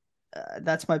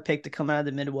 That's my pick to come out of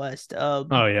the Midwest.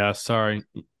 Oh yeah, sorry.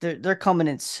 They're coming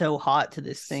in so hot to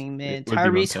this thing, man. It would be my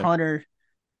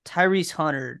Tyrese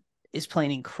Hunter is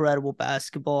playing incredible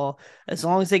basketball. As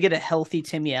long as they get a healthy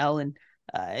Timmy Allen,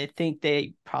 I think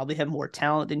they probably have more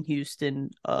talent than Houston.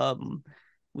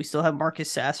 We still have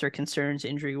Marcus Sasser concerns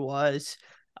injury-wise.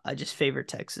 I just favor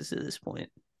Texas at this point.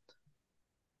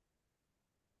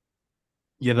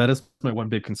 Yeah, that is my one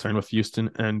big concern with Houston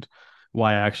and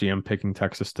why I actually am picking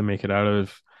Texas to make it out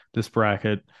of this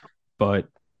bracket. but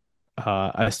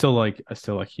I still like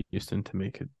Houston to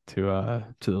make it to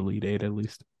the Elite Eight at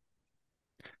least.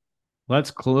 Let's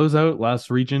close out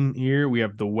last region here. We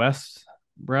have the West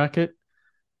bracket.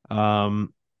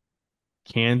 Um,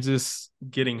 Kansas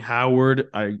getting Howard.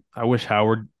 I wish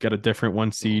Howard got a different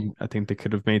one seed. I think they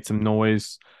could have made some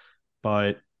noise,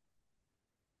 but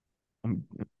I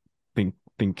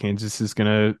think Kansas is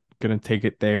gonna take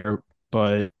it there.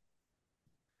 But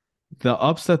the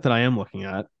upset that I am looking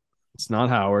at, it's not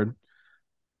Howard.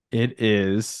 It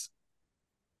is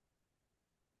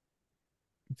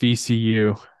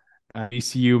VCU.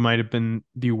 VCU might have been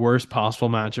the worst possible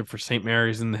matchup for St.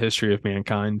 Mary's in the history of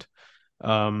mankind.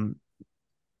 Um,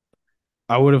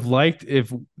 I would have liked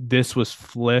if this was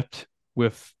flipped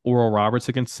with Oral Roberts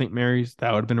against St. Mary's.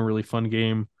 That would have been a really fun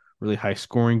game, really high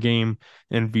scoring game,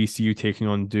 and VCU taking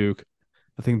on Duke.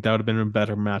 I think that would have been a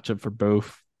better matchup for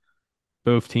both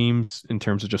teams in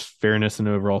terms of just fairness and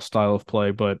overall style of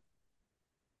play. But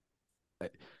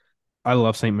I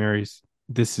love St. Mary's.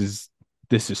 This is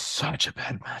such a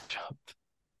bad matchup.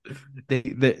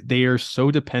 They are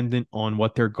so dependent on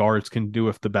what their guards can do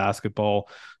with the basketball,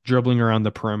 dribbling around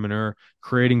the perimeter,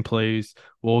 creating plays.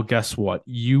 Well, guess what?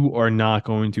 You are not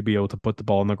going to be able to put the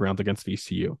ball on the ground against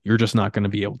VCU. You're just not going to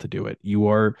be able to do it. You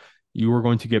are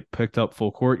going to get picked up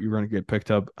full court. You're going to get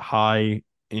picked up high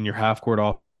in your half court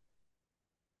off.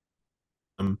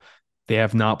 They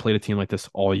have not played a team like this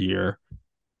all year.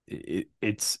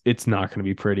 It's not going to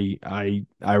be pretty. I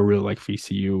really like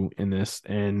VCU in this,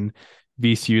 and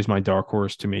VCU is my dark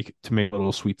horse to make a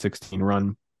little Sweet 16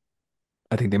 run.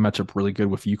 I think they match up really good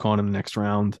with UConn in the next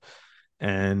round,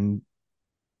 and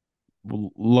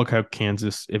look how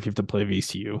Kansas if you have to play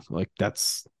VCU, like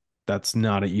that's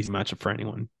not an easy matchup for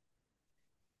anyone.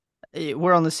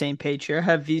 We're on the same page here. I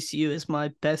have VCU as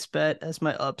my best bet, as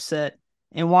my upset.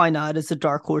 And why not? As a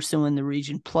dark horse to win the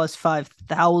region, plus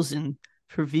 5,000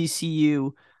 for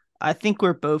VCU. I think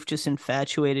we're both just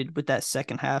infatuated with that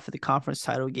second half of the conference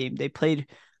title game. They played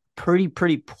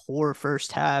pretty poor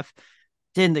first half.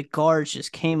 Then the guards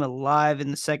just came alive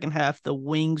in the second half. The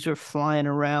wings were flying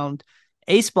around.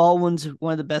 Ace Baldwin's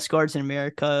one of the best guards in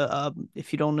America.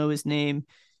 If you don't know his name,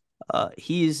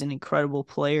 he is an incredible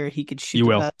player. He could shoot You the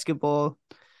will. basketball.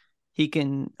 He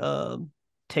can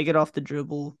take it off the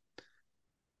dribble.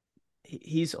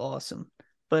 He's awesome.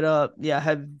 But yeah, I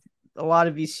have a lot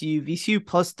of VCU. VCU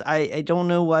plus I don't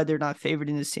know why they're not favored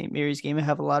in the St. Mary's game. I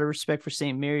have a lot of respect for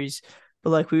St. Mary's, but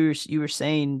like you were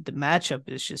saying, the matchup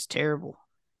is just terrible.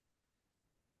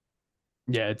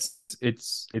 Yeah,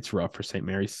 it's rough for St.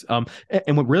 Mary's.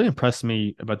 And what really impressed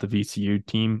me about the VCU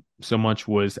team so much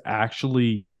was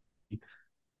actually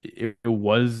it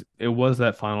was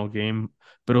that final game,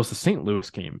 but it was the St. Louis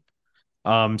game.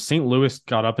 St. Louis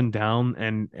got up and down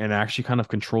and actually kind of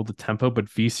controlled the tempo, but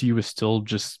VCU was still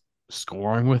just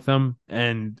scoring with them.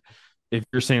 And if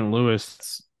you're St.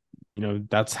 Louis,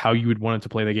 that's how you would want it to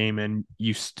play the game, and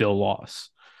you still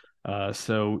lost.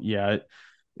 So yeah,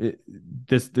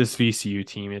 this VCU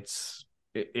team, it's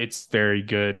very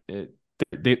good.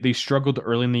 They struggled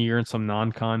early in the year in some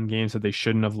non-con games that they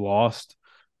shouldn't have lost,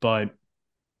 but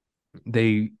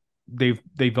they've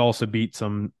also beat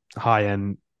some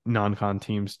high-end non-con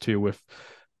teams too with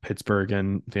Pittsburgh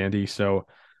and Vandy. So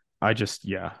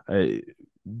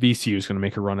VCU is going to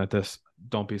make a run at this.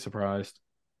 Don't be surprised.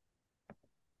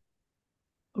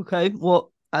 Okay,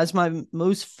 well, as my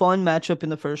most fun matchup in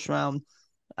the first round,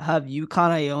 I have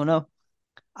UConn Iona.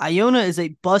 Iona is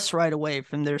a bus ride away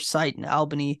from their site in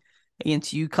Albany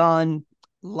against UConn.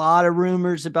 A lot of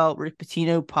rumors about Rick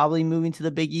Pitino probably moving to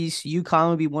the Big East. UConn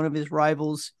would be one of his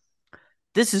rivals.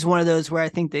 This is one of those where I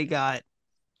think they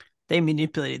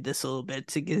manipulated this a little bit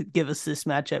to give us this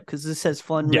matchup because this has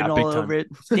fun written all over it.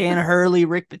 Dan Hurley,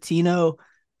 Rick Pitino,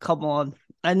 come on.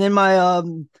 And then my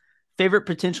favorite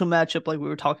potential matchup, like we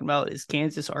were talking about, is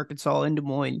Kansas, Arkansas, and Des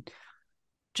Moines.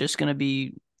 Just going to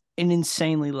be an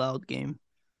insanely loud game.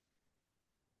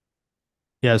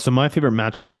 Yeah, so my favorite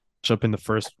matchup in the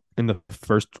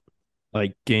first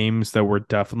like games that we're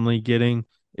definitely getting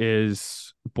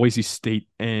is Boise State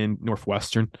and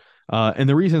Northwestern. And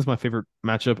the reason it's my favorite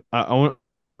matchup, I want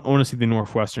to see the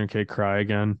Northwestern kid cry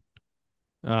again.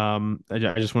 I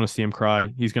just want to see him cry.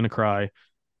 He's gonna cry.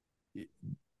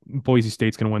 Boise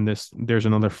State's gonna win this. There's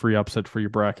another free upset for your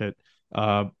bracket.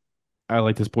 I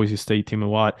like this Boise State team a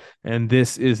lot, and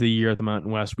this is the year of the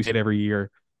Mountain West. We say it every year.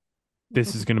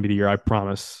 This is going to be the year, I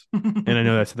promise. And I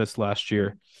know that's last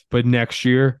year, but next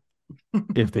year,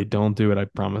 if they don't do it, I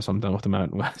promise I'm done with the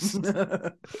Mountain West.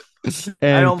 I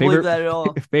And don't believe that at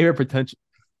all. favorite potential.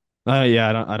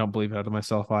 Yeah, I don't believe that of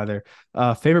myself either.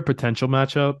 Favorite potential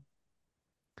matchup.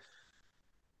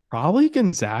 Probably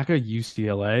Gonzaga,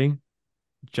 UCLA,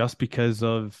 just because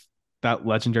of that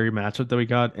legendary matchup that we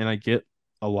got. And I get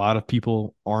a lot of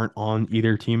people aren't on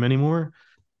either team anymore,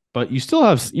 but you still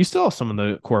have some of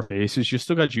the core faces. You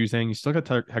still got Juzang, you still got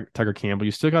Tiger Campbell,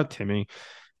 you still got Timmy.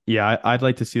 Yeah, I'd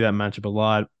like to see that matchup a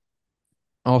lot.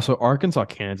 Also, Arkansas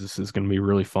Kansas is going to be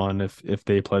really fun if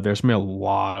they play. There's going to be a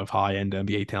lot of high end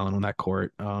NBA talent on that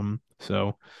court.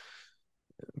 So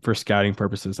for scouting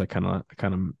purposes, I kind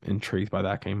of intrigued by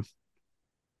that game.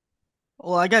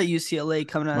 Well, I got UCLA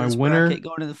coming out of My this bracket winner.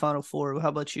 going to the Final Four. How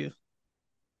about you?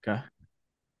 Okay.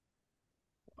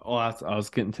 Well, I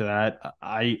was getting to that.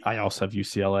 I also have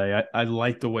UCLA. I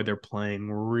like the way they're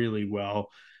playing really well,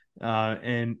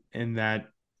 and that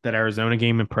Arizona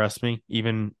game impressed me.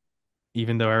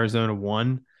 Even though Arizona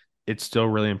won, it still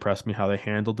really impressed me how they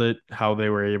handled it, how they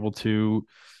were able to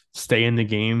stay in the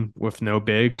game with no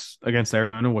bigs against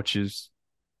Arizona, which is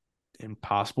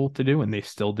impossible to do, and they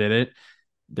still did it.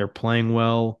 They're playing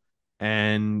well,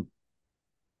 and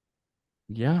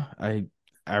yeah,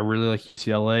 I really like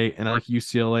UCLA, and I like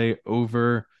UCLA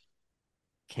over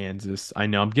Kansas. I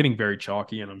know I'm getting very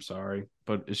chalky, and I'm sorry,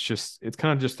 but it's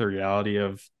kind of just the reality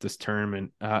of this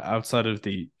tournament. Outside of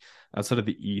the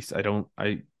East, I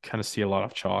kind of see a lot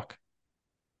of chalk.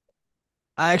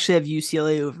 I actually have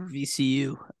UCLA over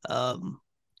VCU. I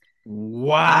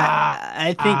Wow.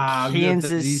 I think You have the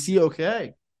Kansas. DC,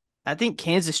 okay. I think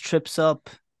Kansas trips up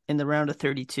in the round of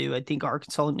 32. I think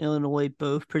Arkansas and Illinois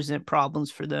both present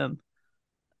problems for them.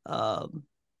 Um,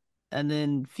 and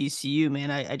then VCU, man,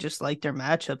 I just like their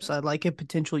matchups. I like a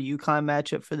potential UConn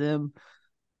matchup for them.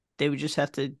 They would just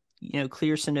have to,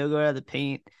 clear Sanogo out of the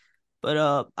paint.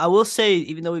 But I will say,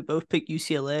 even though we both picked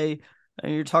UCLA,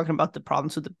 and you're talking about the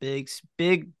problems with the bigs,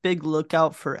 big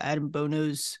lookout for Adam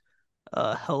Bono's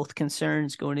health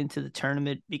concerns going into the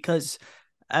tournament, because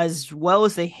as well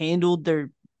as they handled their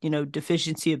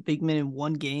deficiency of big men in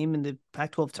one game in the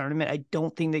Pac-12 tournament, I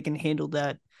don't think they can handle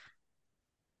that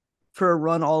for a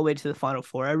run all the way to the Final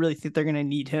Four. I really think they're going to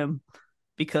need him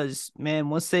because, man,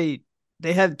 once they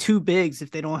have two bigs,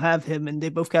 if they don't have him, and they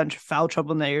both got into foul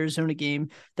trouble in the Arizona game,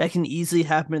 that can easily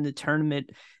happen in the tournament.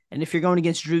 And if you're going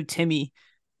against Drew Timmy,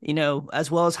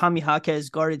 as well as Hami Haka has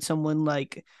guarded someone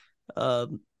like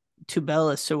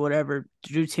Tubelis or whatever,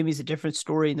 Drew Timmy's a different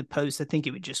story in the post. I think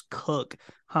it would just cook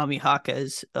Hami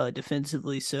Haka's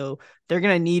defensively. So they're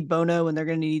going to need Bono, and they're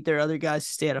going to need their other guys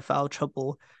to stay out of foul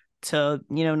trouble to,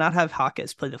 not have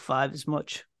Hawkes play the five as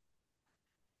much.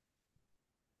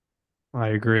 I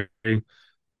agree. All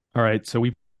right, so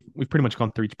we've pretty much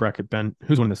gone through each bracket. Ben,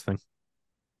 who's winning this thing?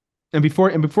 And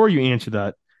before you answer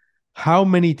that, how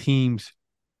many teams,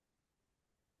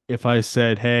 if I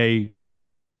said, hey,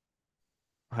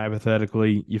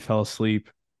 hypothetically, you fell asleep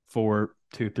for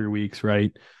 2, 3 weeks,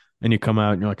 right? And you come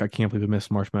out and you're like, I can't believe I missed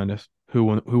March Madness. Who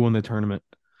won the tournament?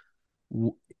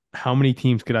 How many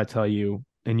teams could I tell you?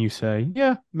 And you say,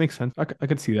 yeah, makes sense. I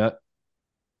could see that.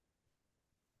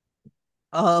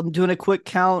 Doing a quick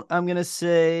count, I'm gonna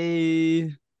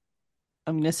say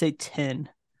 10.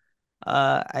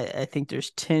 I think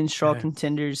there's 10 strong Okay.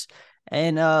 contenders,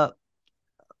 and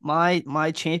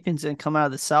my champions gonna come out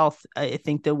of the South. I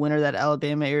think the winner of that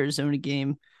Alabama Arizona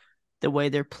game, the way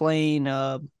they're playing,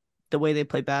 the way they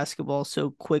play basketball,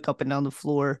 so quick up and down the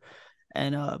floor,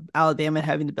 and Alabama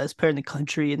having the best player in the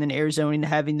country, and then Arizona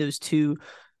having those two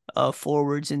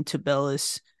forwards in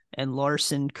Tubelis and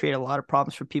Larson create a lot of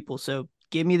problems for people. So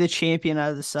give me the champion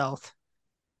out of the South.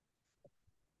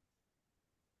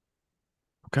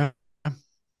 Okay.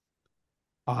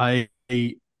 I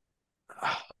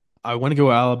I want to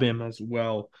go Alabama as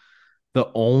well.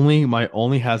 My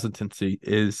only hesitancy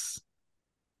is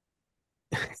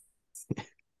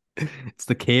it's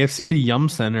the KFC Yum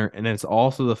Center, and it's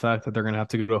also the fact that they're going to have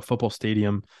to go to a football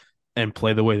stadium and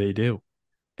play the way they do,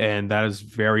 and that is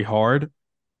very hard.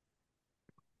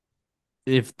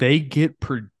 If they get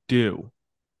Purdue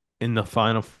in the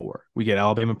Final Four, we get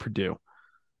Alabama, Purdue.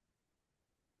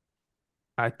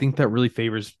 I think that really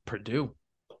favors Purdue,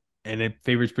 and it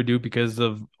favors Purdue because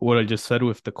of what I just said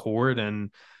with the court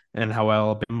and how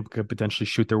Alabama could potentially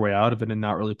shoot their way out of it and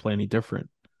not really play any different.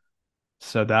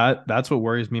 So that's what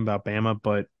worries me about Bama,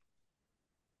 but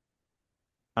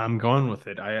I'm going with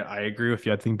it. I agree with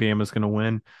you. I think Bama's going to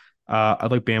win. I'd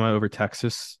like Bama over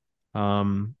Texas,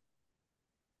 um,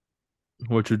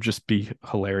 which would just be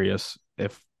hilarious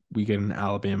if we get an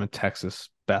Alabama Texas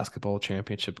basketball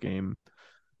championship game.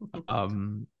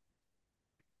 Um,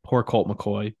 Poor Colt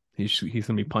McCoy. He's going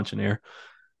to be punching air.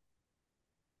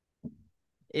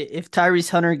 If Tyrese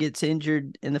Hunter gets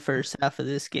injured in the first half of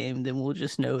this game, then we'll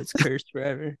just know it's cursed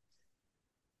forever.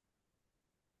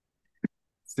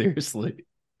 Seriously.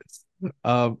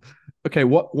 Okay.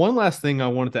 One last thing I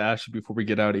wanted to ask you before we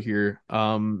get out of here.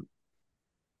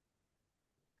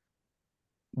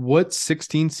 What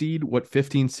 16 seed, what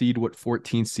 15 seed, what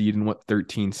 14 seed, and what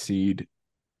 13 seed,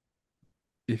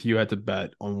 if you had to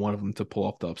bet on one of them to pull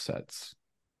off the upsets,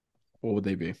 what would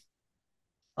they be?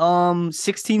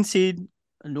 16 seed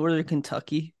Northern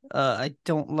Kentucky. I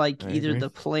don't like I either agree. the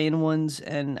playing ones,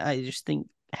 and I just think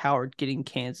Howard getting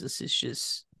Kansas is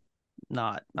just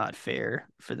not fair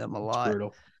for them a It's lot.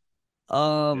 brutal.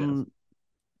 Yeah. Um,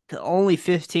 the only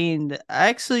 15 that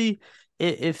actually,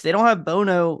 if they don't have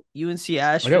Bono, UNC I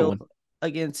got one. Asheville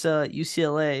against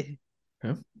UCLA,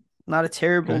 Okay. not a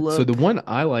terrible Okay. So the look. one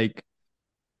I like,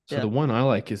 Yeah.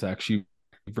 is actually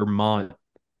Vermont,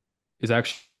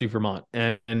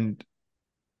 and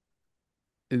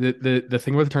the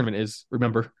thing about the tournament is,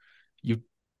 remember, you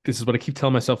this is what I keep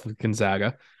telling myself with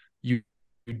Gonzaga. You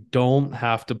you don't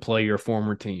have to play your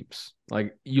former teams.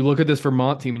 Like, you look at this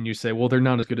Vermont team and you say, well, they're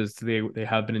not as good as they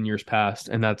have been in years past,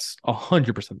 and that's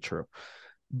 100% true.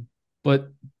 But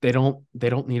they don't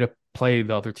need to play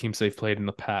the other teams they've played in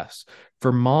the past.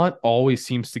 Vermont always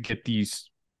seems to get these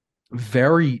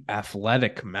very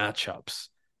athletic matchups.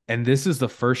 And this is the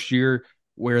first year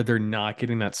where they're not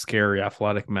getting that scary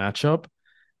athletic matchup.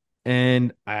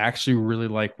 And I actually really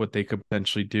like what they could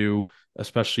potentially do,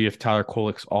 especially if Tyler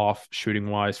Kolek's off shooting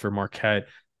wise for Marquette.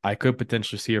 I could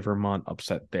potentially see a Vermont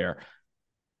upset there.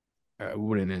 I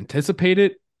wouldn't anticipate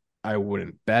it. I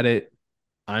wouldn't bet it.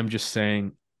 I'm just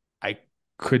saying I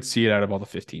could see it out of all the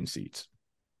 15 seeds.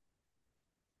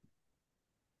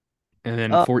 And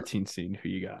then Uh, 14 seed, who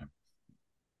you got?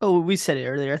 oh, we said it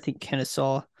earlier. I think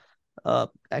Kennesaw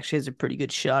actually has a pretty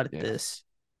good shot at Yeah. this.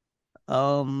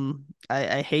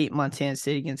 I hate Montana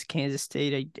State against Kansas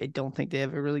State. I don't think they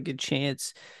have a really good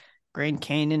chance. Grand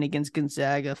Canyon against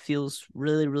Gonzaga feels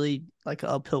really, really like an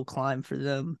uphill climb for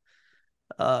them.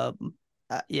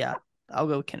 Yeah, I'll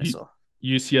go Kennesaw.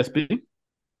 UCSB?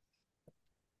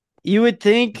 You would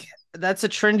think that's a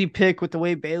trendy pick with the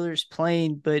way Baylor's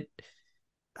playing, but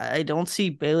I don't see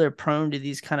Baylor prone to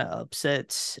these kind of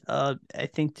upsets. I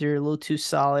think they're a little too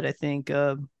solid. I think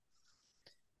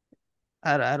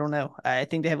I don't know. I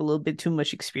think they have a little bit too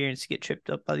much experience to get tripped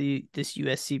up by this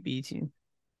USCB team.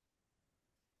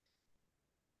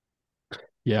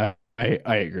 Yeah, I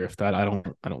agree with that. I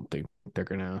don't think they're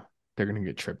gonna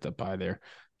get tripped up by there.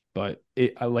 But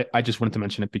I just wanted to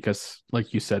mention it because,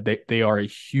 like you said, they are a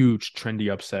huge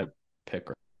trendy upset pick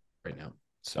right now.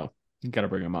 So you got to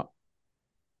bring them up.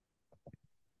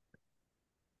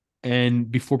 And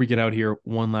before we get out here,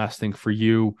 one last thing for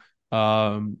you.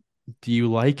 Um, do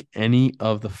you like any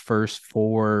of the first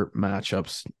four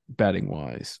matchups betting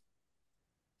wise?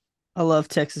 I love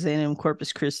Texas A&M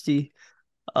Corpus Christi.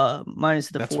 Minus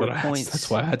the That's four what I asked. That's points.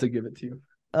 why I had to give it to you.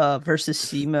 Versus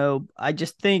SEMO. I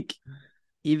just think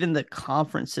even the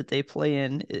conference that they play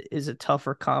in is a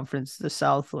tougher conference, the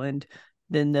Southland,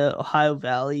 than the Ohio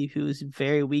Valley, who's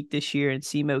very weak this year. And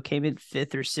SEMO came in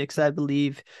fifth or sixth, I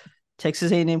believe.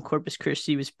 Texas A&M Corpus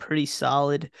Christi was pretty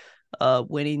solid,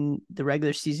 winning the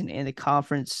regular season and the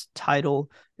conference title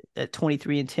at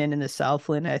 23-10 in the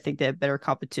Southland. I think they have better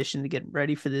competition to get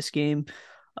ready for this game.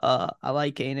 I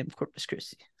like A&M Corpus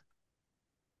Christi.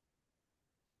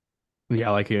 Yeah,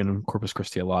 I like it in Corpus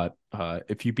Christi a lot.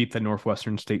 If you beat the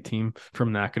Northwestern State team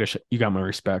from Natchitoches, you got my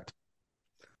respect.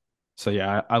 So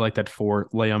yeah, I like that for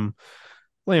lay 'em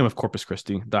of Corpus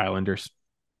Christi, the Islanders.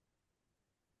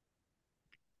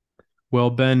 Well,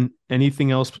 Ben,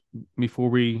 anything else before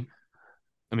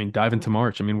dive into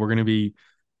March? I mean, we're gonna be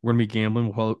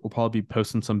gambling. We'll probably be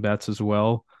posting some bets as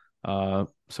well.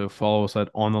 So follow us at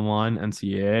On the Line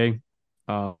NCAA.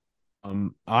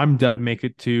 I'm to make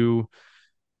it to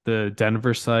the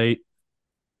Denver site.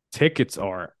 Tickets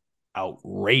are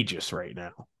outrageous right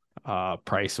now,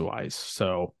 price wise.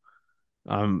 So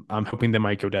I'm hoping they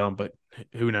might go down, but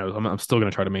who knows? I'm still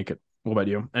gonna try to make it. What about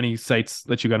you? Any sites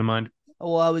that you got in mind?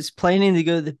 Well, I was planning to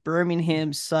go to the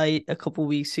Birmingham site a couple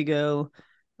weeks ago.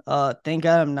 Thank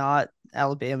God I'm not.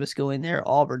 Alabama's going there.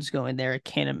 Auburn's going there. I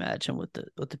can't imagine what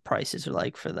the prices are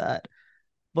like for that.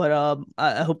 But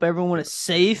I hope everyone is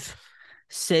safe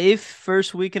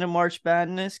first weekend of March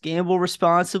Madness. Gamble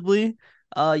responsibly.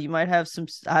 You might have some.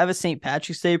 I have a St.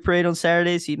 Patrick's Day parade on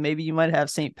Saturdays. So maybe you might have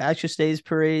St. Patrick's Day's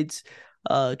parades.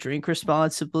 Drink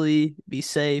responsibly. Be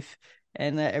safe,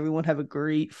 and everyone have a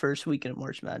great first weekend of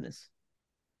March Madness.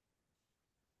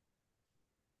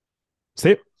 See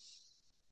you.